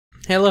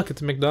Hey, look,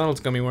 it's a McDonald's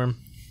gummy worm.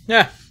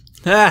 Yeah.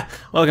 Ah,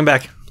 welcome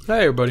back. Hi,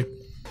 everybody.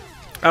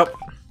 Oh,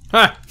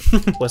 Hi.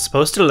 was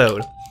supposed to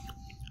load.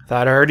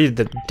 Thought I already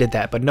did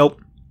that, but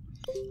nope.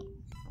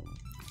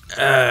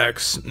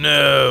 Axe,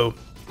 no.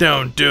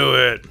 Don't do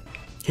it.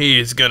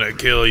 He's gonna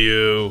kill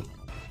you.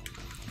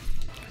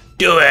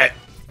 Do it.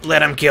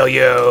 Let him kill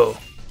you. Oh,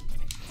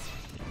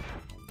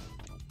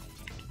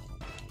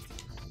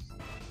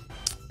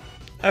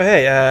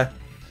 hey,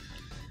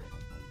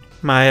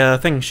 my,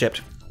 thing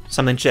shipped.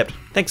 Something shipped.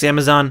 Thanks,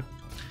 Amazon.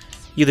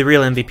 You the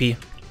real MVP.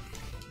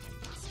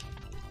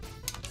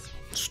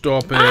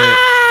 Stop it.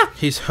 Ah!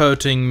 He's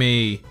hurting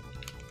me.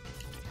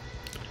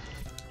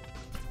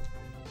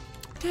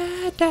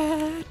 Oh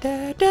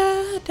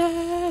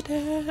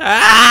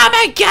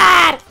my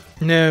god!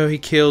 No, he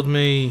killed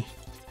me.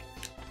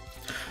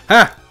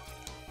 Ha!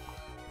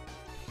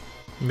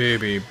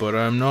 Maybe, but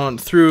I'm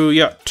not through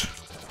yet.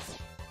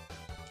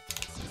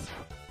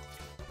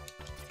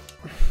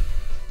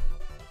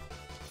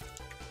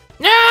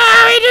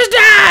 No, he just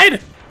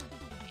died!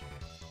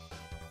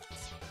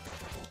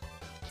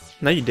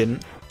 No, you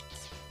didn't.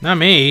 Not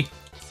me.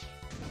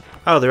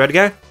 Oh, the red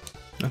guy?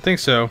 I think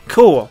so.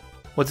 Cool.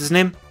 What's his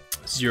name?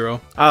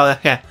 0. Oh,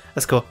 yeah,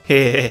 that's cool.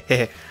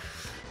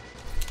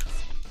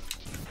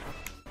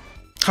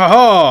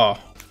 Haha!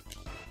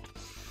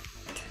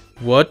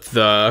 What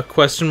the?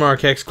 Question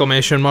mark,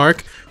 exclamation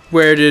mark.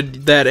 Where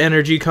did that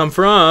energy come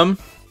from?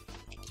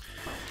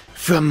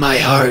 From my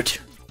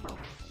heart.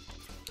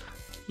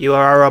 You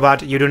are a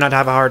robot. You do not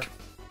have a heart.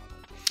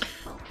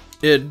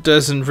 It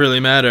doesn't really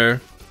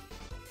matter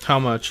how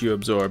much you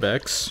absorb,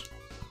 X.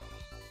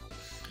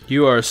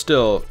 You are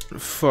still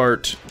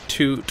fart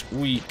toot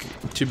weak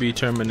to be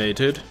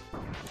terminated.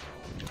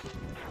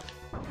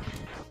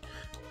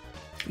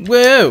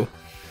 Whoa!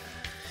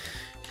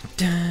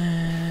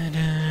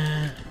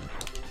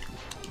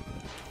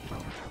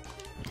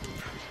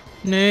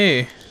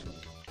 Nay.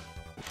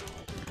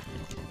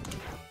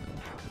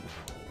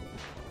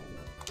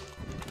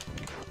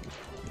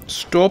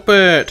 Stop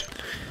it!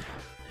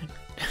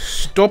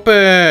 Stop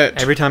it!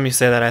 Every time you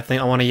say that, I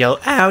think I want to yell,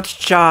 "Ouch,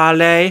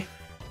 Charlie!"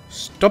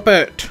 Stop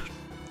it!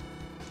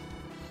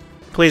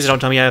 Please don't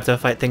tell me I have to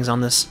fight things on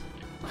this.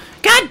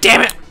 God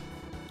damn it!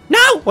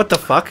 No! What the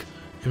fuck?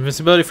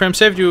 Invincibility frame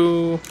saved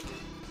you.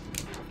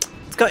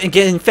 It's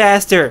getting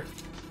faster.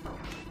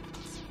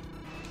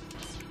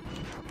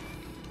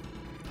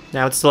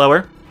 Now it's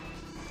slower.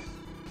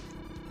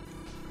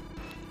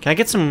 Can I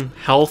get some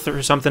health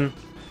or something?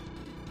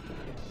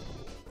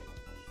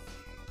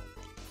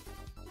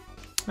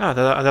 Oh, I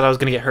thought I was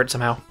gonna get hurt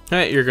somehow.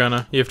 Hey, you're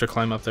gonna. You have to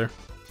climb up there.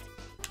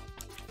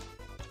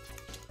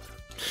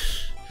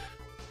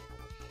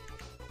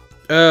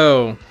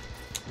 Oh.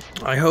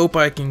 I hope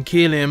I can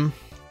kill him.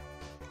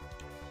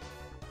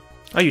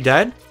 Oh, you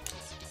died?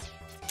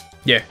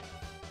 Yeah.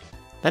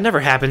 That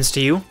never happens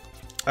to you.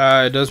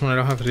 It does when I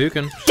don't have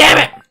Hadouken. Damn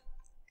it!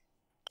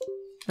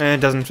 It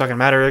doesn't fucking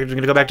matter. I'm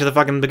gonna go back to the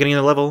fucking beginning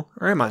of the level.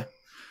 Or am I?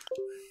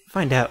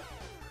 Find out.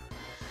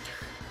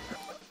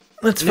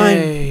 Let's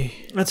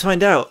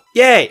find out.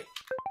 Yay!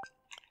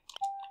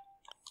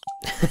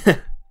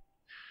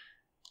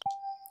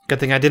 Good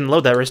thing I didn't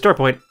load that restore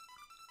point.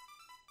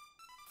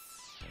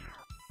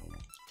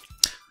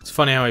 It's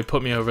funny how he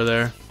put me over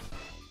there.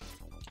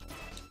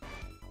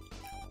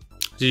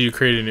 Did you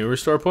create a new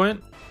restore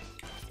point?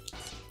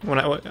 When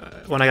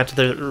I got to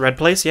the red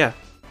place, yeah.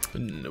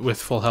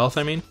 With full health,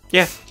 I mean?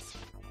 Yeah.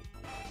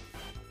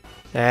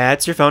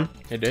 That's your phone.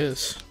 It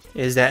is.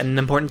 Is that an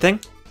important thing?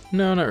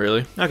 No, not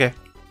really. Okay.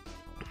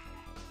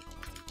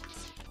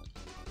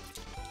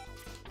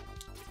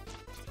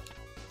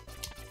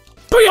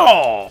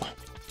 Booyah!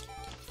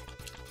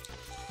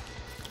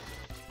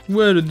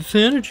 Where did this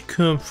energy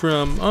come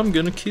from? I'm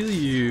gonna kill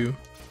you.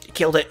 You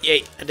killed it.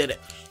 Yay, I did it.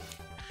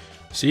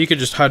 So you could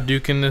just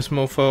Hadouken this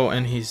mofo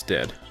and he's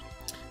dead.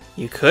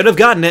 You could have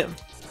gotten it.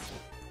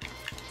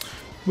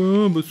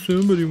 Oh, but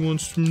somebody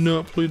wants to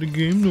not play the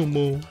game no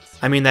more.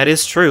 I mean, that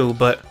is true,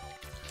 but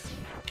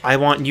I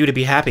want you to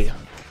be happy.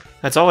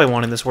 That's all I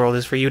want in this world,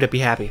 is for you to be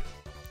happy.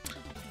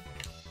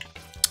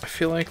 I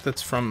feel like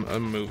that's from a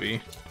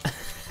movie.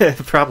 It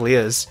probably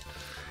is.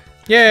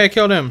 Yeah, I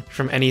killed him.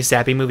 From any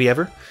sappy movie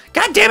ever.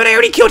 God damn it, I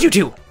already killed you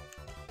two!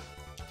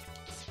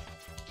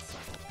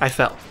 I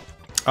fell.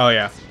 Oh,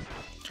 yeah.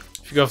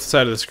 If you go off the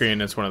side of the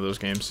screen, it's one of those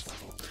games.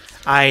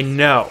 I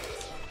know.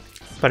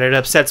 But it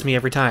upsets me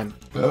every time.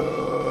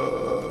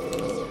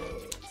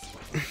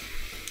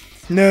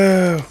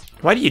 No.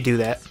 Why do you do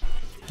that?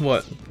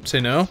 What?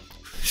 Say no?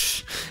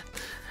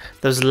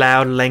 Those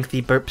loud,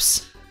 lengthy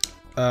burps.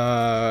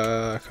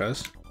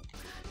 Cuz.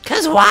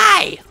 Cause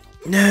why?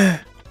 No.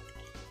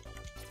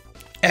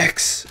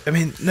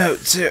 No,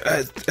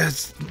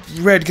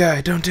 red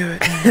guy, don't do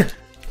it.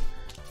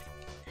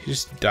 He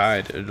just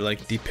died, or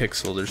like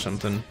depixeled or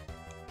something.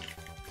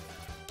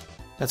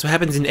 That's what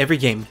happens in every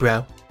game,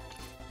 bro.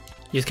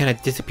 You just kind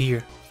of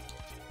disappear.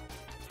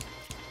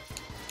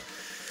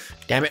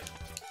 Damn it.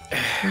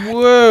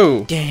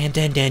 Whoa! Dan,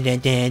 dan, dan, dan,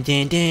 dan,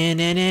 dan, dan,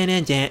 dan, dan,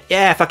 dan, dan.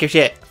 Yeah, fuck your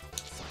shit.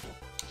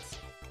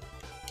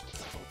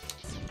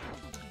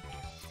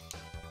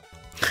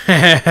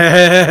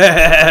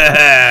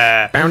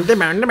 Bouncy,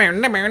 bouncy,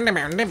 bouncy,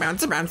 bouncy,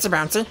 bouncy, bouncy,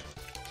 bouncy.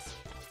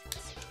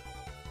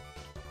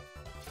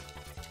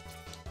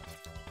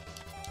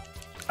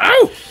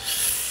 Ow!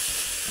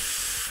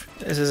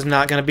 This is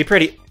not gonna be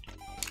pretty.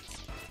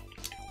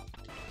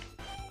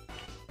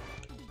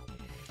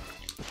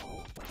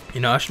 You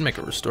know, I should make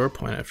a restore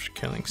point after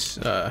killing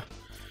that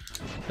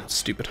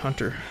stupid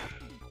hunter.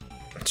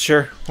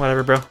 Sure,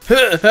 whatever, bro.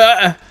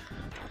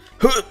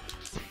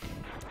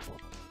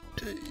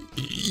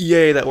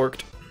 Yay, that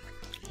worked.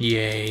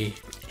 Yay.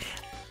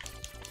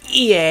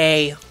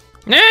 Yay.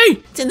 Nay!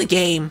 It's in the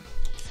game.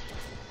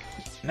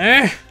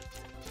 Nah.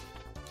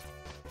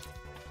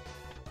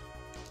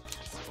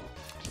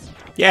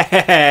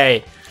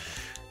 Yay!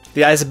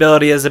 The ice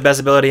ability is the best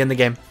ability in the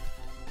game.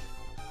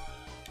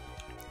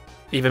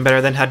 Even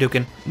better than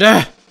Hadouken.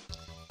 Nah.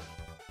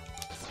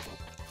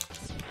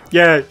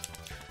 Yay!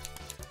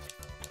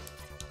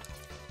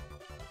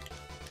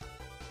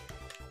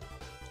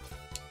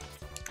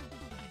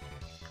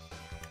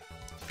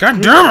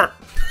 God damn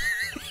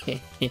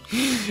it!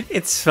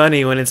 It's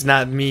funny when it's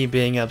not me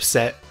being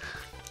upset.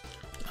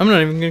 I'm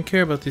not even gonna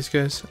care about these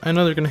guys. I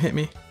know they're gonna hit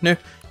me. No,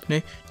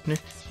 no, no.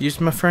 Use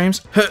my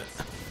frames. Huh.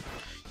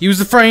 Use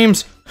the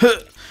frames. Huh.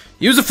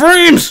 Use the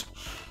frames!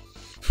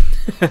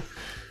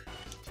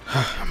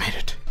 I made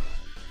it.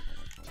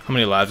 How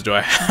many lives do I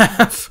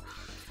have?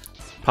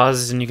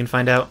 Pause and you can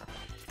find out.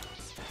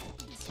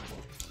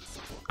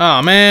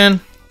 Oh man.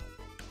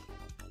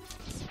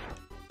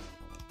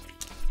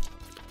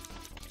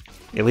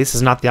 At least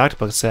it's not the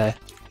octopus guy.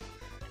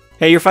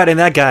 Hey, you're fighting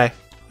that guy.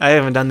 I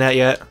haven't done that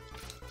yet.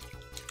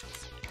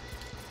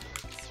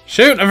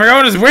 Shoot, I forgot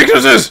what his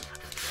weakness is!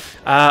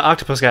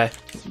 Octopus guy.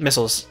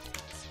 Missiles.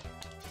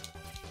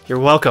 You're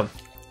welcome.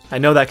 I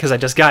know that because I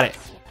just got it.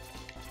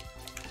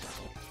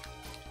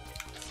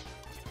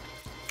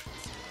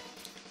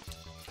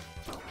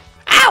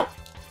 Ow!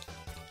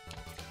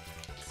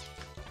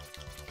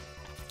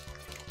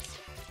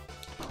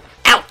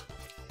 Ow!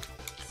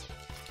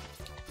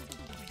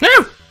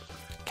 No!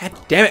 God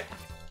damn it.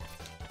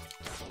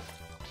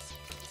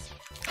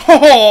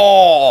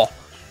 Ho!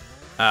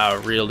 I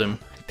reeled him.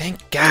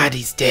 Thank God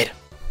he's dead.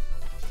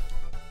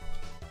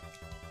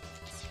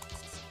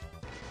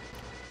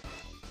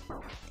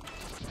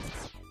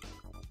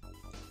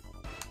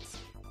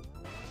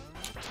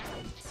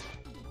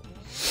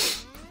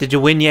 Did you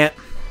win yet?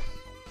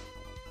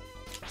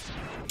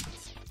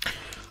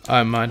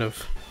 I might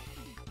have.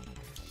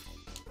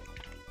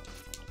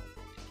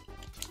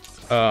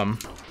 Ow.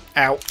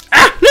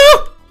 Ah!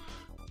 No!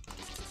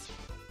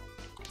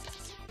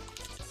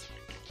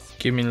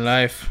 Give me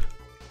life.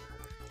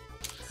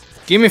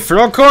 Give me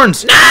frog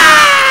corns! No!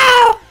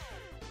 I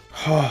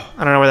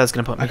don't know where that's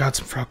gonna put me. I got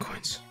some frog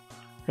coins.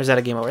 Or is that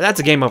a game over? That's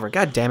a game over.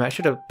 God damn it! I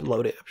should have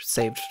loaded,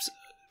 saved,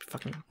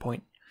 fucking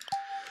point.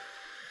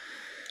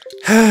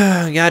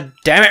 God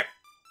damn it!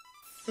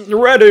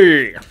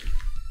 Ready.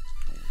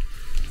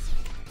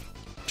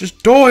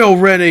 Just die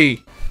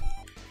already!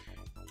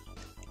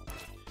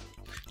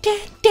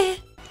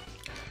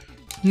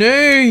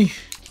 Nay!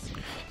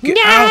 Get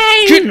out!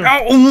 Get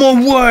out of my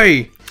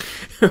way!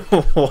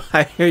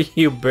 Why are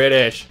you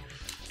British?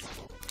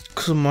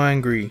 Cause I'm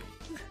angry.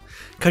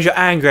 Cause you're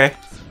angry.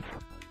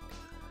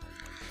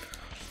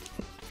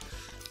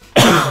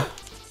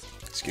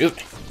 Excuse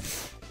me.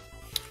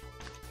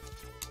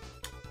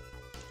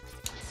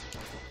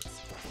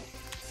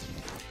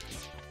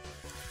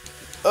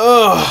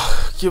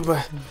 Oh, give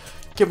my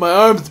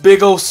arms a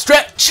big old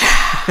stretch.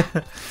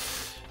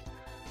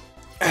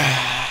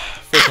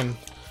 Freaking.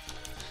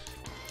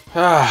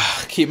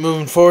 Keep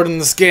moving forward in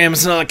this game.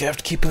 It's not like I have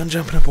to keep on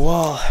jumping up a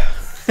wall.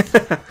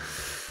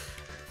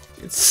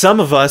 Some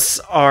of us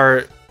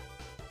are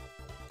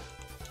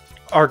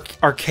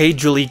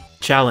arcadally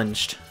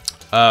challenged.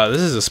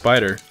 This is a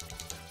spider.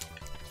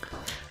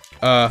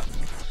 Okay.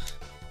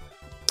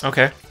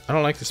 I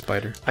don't like the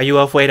spider. Are you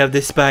afraid of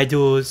the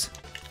spiders?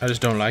 I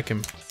just don't like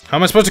him. How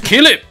am I supposed to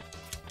kill it?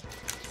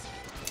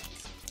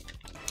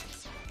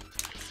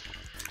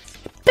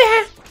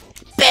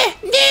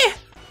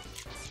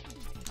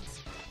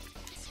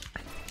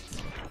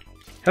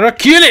 How do I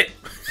kill it?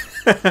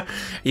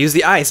 Use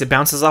the ice. It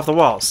bounces off the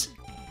walls.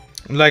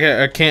 Like,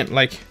 I can't,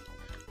 like...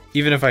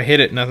 Even if I hit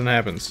it, nothing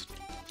happens.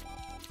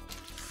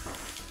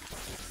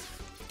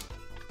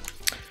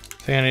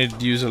 I think I need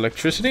to use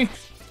electricity.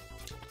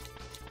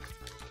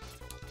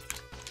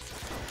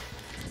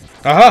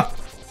 Aha!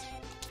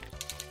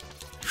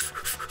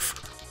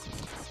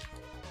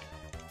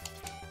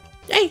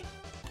 Yay!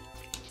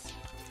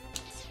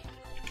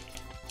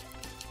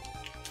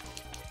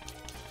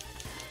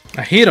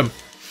 I hit him.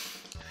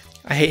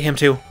 I hate him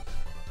too.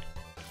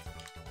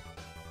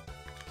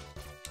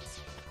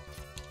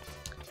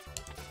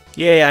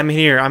 Yeah, I'm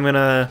here. I'm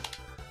gonna...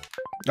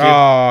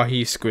 Oh,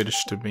 he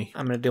squished me.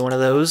 I'm gonna do one of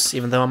those,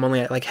 even though I'm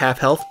only at like half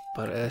health.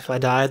 But if I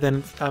die,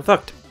 then I'm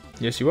fucked.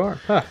 Yes, you are.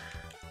 Huh.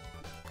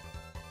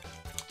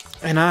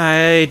 And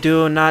I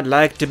do not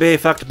like to be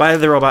fucked by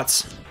the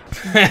robots.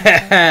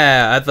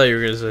 I thought you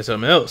were gonna say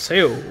something else.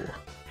 Hey-oh.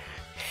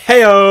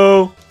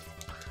 Heyo.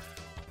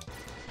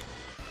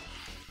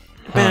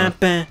 Huh.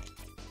 Ba-ba.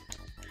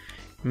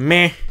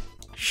 Meh.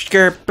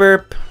 Skirp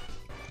burp.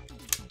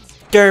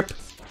 Derp.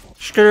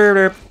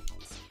 Skirp.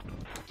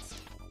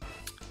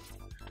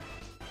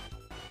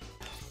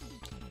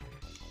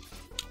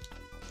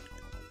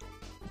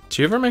 Did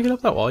you ever make it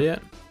up that wall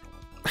yet?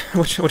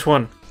 Which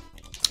one?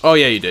 Oh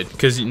yeah, you did.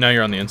 Because now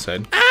you're on the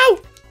inside. Ow!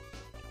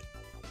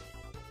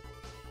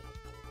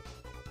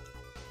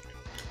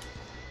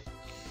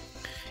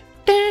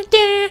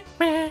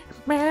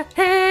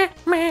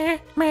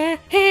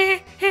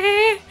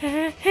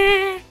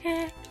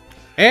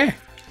 Eh.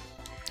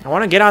 I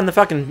want to get on the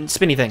fucking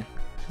spinny thing.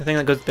 The thing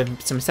that goes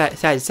from side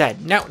to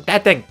side. No,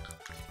 that thing.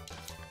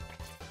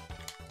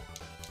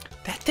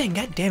 That thing,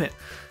 god damn it.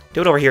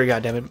 Do it over here,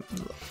 god damn it.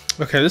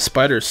 Okay, this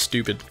spider is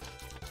stupid.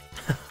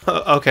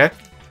 Okay.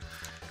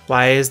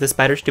 Why is the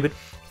spider stupid?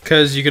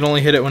 Because you can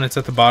only hit it when it's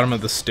at the bottom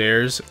of the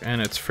stairs,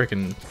 and it's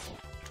freaking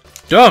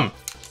dumb.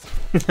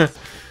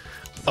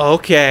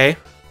 Okay.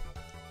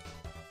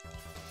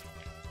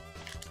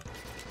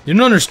 You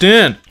don't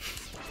understand.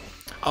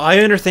 I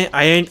understand.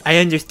 I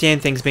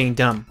understand things being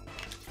dumb.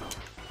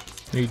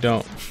 You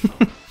don't.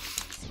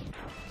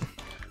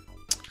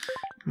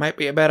 Might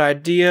be a bad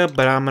idea,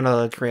 but I'm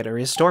gonna create a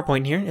restore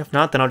point here. If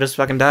not, then I'll just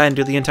fucking die and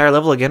do the entire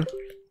level again.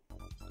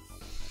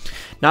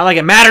 Not like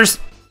it matters!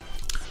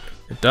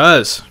 It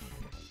does.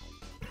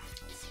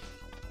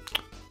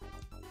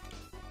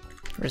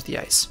 Where's the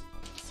ice?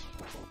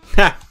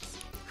 Ha!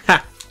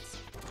 Ha!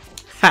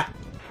 Ha!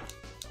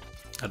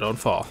 I don't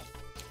fall.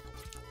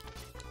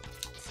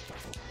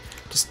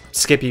 Just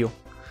skip you.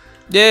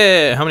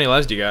 Yeah. How many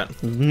lives do you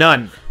got?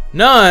 None.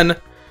 None.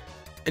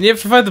 And you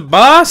have to fight the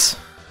boss.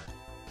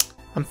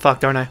 I'm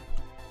fucked, aren't Do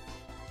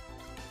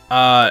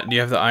you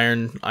have the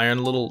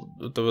iron little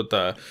with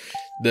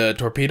the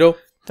torpedo?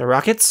 The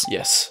rockets?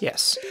 Yes.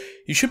 Yes.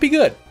 You should be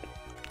good.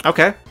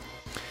 Okay.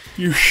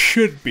 You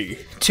should be.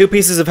 2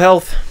 pieces of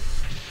health.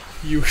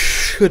 You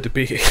should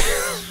be.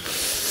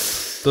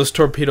 Those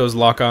torpedoes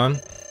lock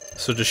on,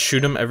 so just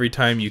shoot him every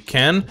time you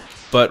can,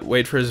 but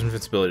wait for his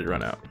invincibility to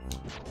run out.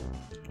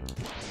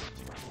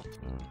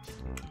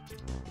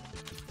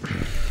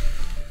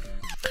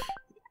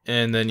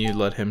 And then you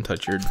let him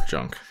touch your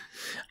junk.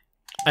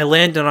 I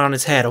landed on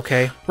his head,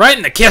 okay? Right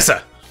in the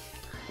kisser!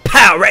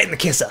 Pow! Right in the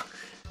kisser!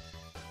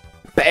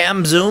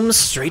 Bam! Zoom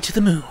straight to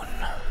the moon.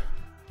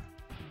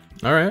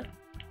 Alright.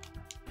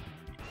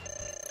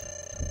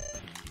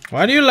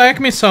 Why do you like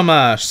me so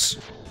much?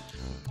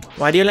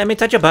 Why do you let me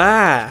touch a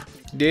bar?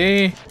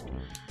 Yeah.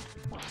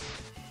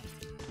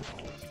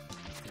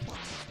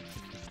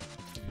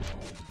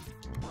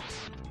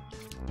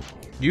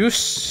 You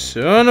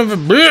son of a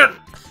bitch!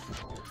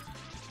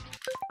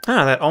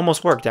 Ah, that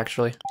almost worked,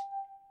 actually.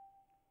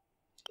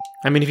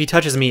 I mean, if he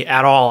touches me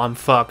at all, I'm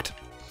fucked.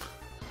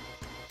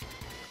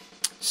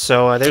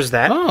 So, there's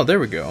that. Oh, there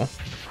we go.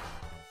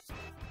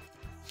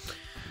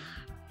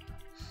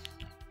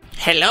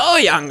 Hello,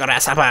 young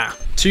grasshopper!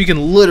 So you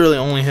can literally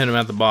only hit him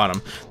at the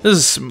bottom.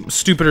 This is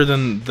stupider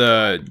than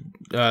the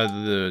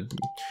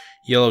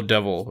Yellow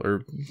Devil,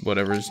 or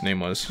whatever his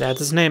name was. That's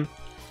his name.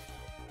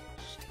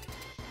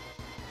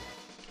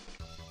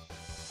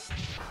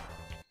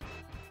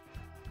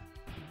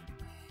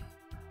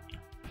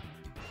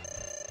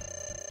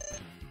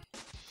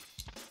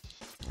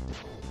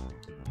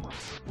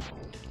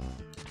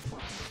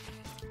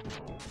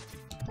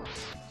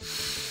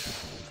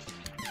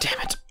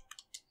 Damn it.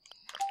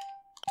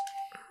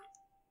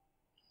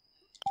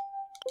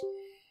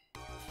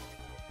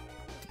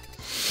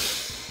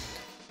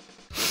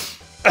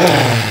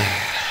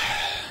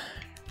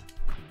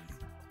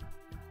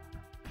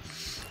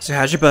 So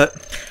how's your butt?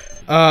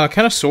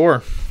 Kind of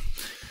sore.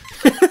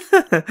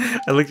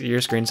 I looked at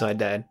your screen, so I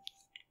died.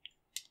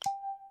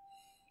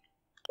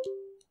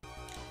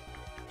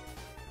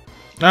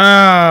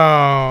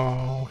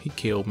 Oh, he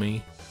killed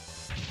me.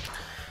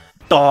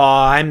 Oh,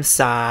 I'm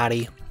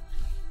sorry.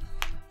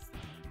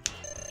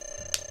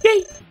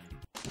 Yay!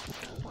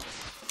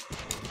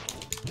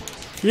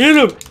 Get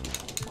him!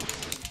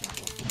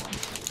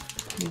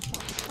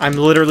 I'm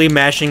literally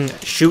mashing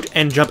shoot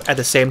and jump at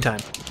the same time.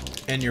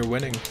 And you're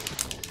winning.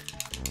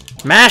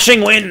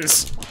 Mashing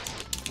wins!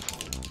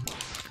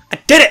 I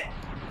did it!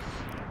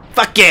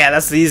 Fuck yeah,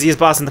 that's the easiest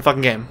boss in the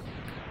fucking game.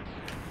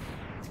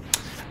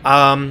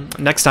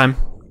 Next time.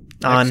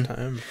 Next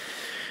time.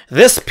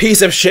 This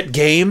piece of shit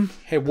game.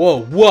 Hey,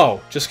 whoa,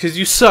 whoa. Just because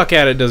you suck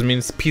at it doesn't mean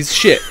it's a piece of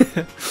shit.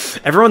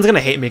 Everyone's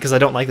gonna hate me because I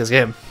don't like this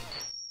game.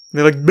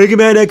 They're like, Mega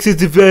Man X is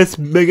the best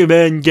Mega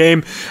Man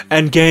game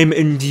and game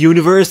in the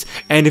universe,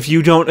 and if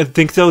you don't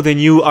think so, then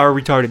you are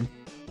retarded.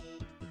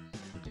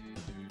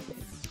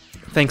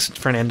 Thanks,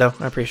 Fernando.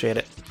 I appreciate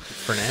it.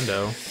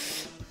 Fernando.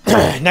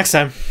 Next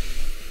time.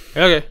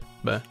 Okay,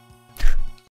 bye.